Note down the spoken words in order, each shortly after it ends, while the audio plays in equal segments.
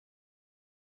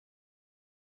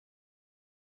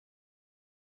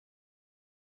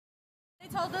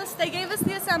told us, they gave us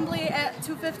the assembly at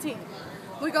 2:15.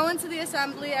 We go into the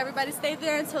assembly, everybody stayed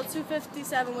there until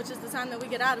 2:57, which is the time that we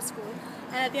get out of school.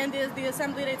 And at the end of the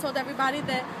assembly, they told everybody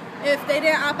that if they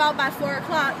didn't opt out by 4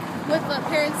 o'clock with the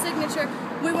parent's signature,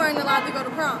 we weren't allowed to go to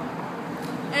prom.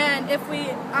 And if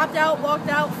we opt out, walked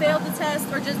out, failed the test,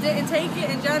 or just didn't take it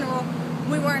in general,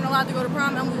 we weren't allowed to go to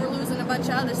prom, and we were losing a bunch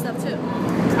of other stuff too.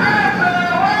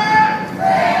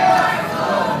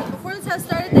 Before the test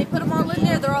started, they put them all in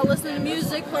there. They're all listening to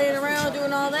music, playing around,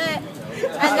 doing all that.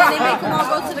 And then they make them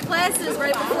all go to the classes.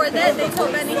 Right before that, they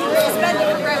told Benny he was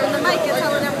suspended for grabbing the mic and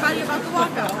telling everybody about the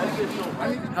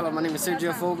walkout. Hello, my name is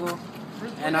Sergio Fogel,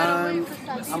 and I'm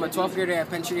a 12th grader at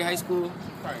Penn High School,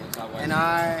 and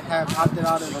I have opted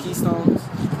out of the Keystones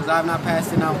because I have not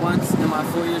passed it not once in my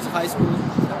 4 years of high school.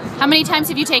 How many times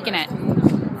have you taken it?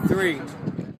 3.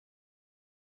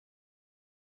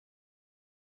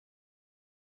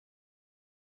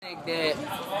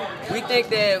 We think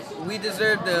that we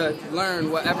deserve to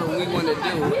learn whatever we want to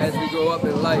do as we grow up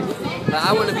in life. Like,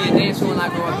 I want to be a dancer when I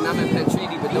grow up, and I'm in Penn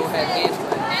but don't have dance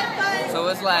class. So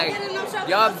it's like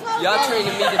y'all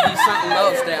training me to be something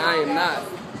else that I am not.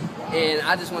 And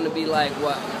I just want to be like who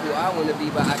I want to be,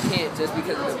 but I can't just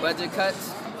because of the budget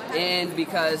cuts and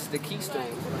because the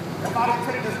Keystone. If I don't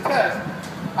take this test,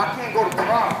 I can't go to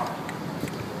prom.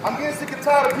 I'm getting sick and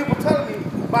tired of people telling me,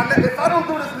 if I don't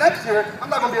do this next year, I'm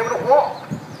not going to be able to walk.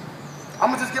 I'm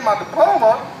going to just get my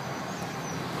diploma.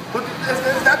 But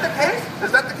is that the case?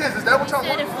 Is that the case? Is that what y'all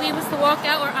want? If we was to walk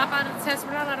out or opt out of the test,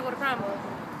 we're not allowed to go to prom.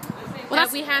 Well,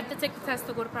 we have to take the test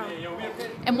to go to prom.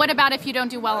 And what about if you don't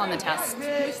do well on the test?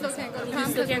 We still can't go to prom.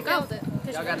 You still can't go.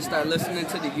 Y'all got to start listening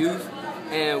to the youth,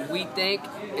 and we think,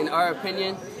 in our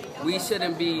opinion, we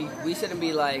shouldn't be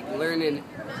like learning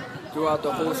throughout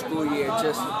the whole school year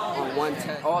just on one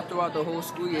test. All throughout the whole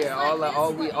school year, all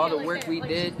the work we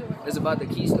did is about the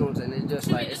Keystones, and it just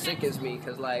like it sickens me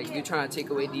because like you're trying to take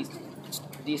away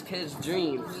these kids'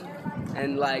 dreams,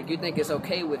 and like you think it's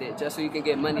okay with it just so you can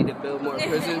get money to build more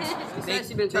prisons. They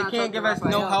can't give us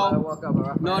no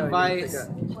help, no advice.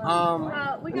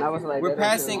 We're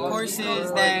passing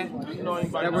courses that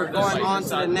we're going on to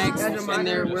the next, and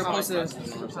we're supposed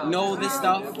to know this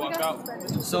stuff.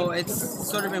 So it's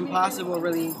sort of impossible,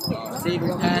 really, to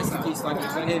even pass the Keystone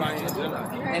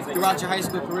if throughout your high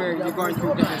school career you're going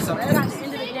through different subjects. At the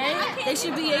end of the day, they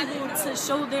should be able to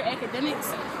show their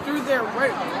academics through their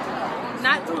work,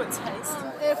 not through a test.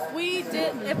 If we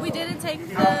didn't take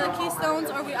the Keystones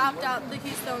or we opt out the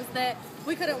Keystones, that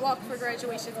we couldn't walk for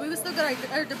graduation. We would still get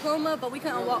our diploma, but we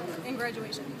couldn't walk in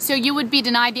graduation. So you would be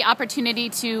denied the opportunity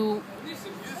to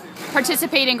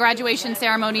participate in graduation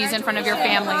ceremonies in front of your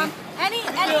family. Any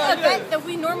event that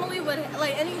we normally would,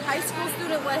 like any high school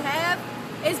student would have,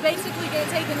 is basically getting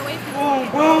taken away from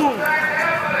us. Boom, boom.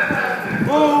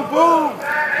 Boom, boom.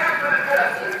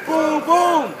 Boom,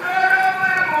 boom.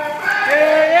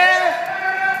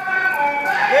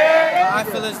 I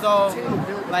feel as though,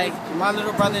 like, my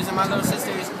little brothers and my little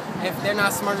sisters, if they're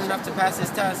not smart enough to pass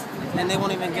this test, then they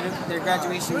won't even get their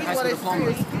graduation high school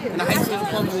diploma. And a high school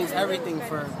diploma means everything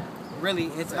for,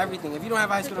 really, it's everything. If you don't have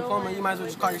a high school diploma, you might as well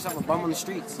just call yourself a bum on the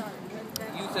streets.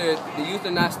 The youth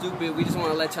are not stupid. We just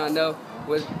want to let y'all know,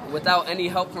 without any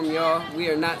help from y'all, we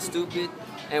are not stupid,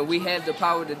 and we have the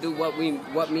power to do what we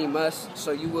must.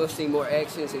 So you will see more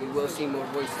actions, and you will see more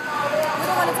voices. We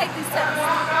don't want to take these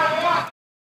tests.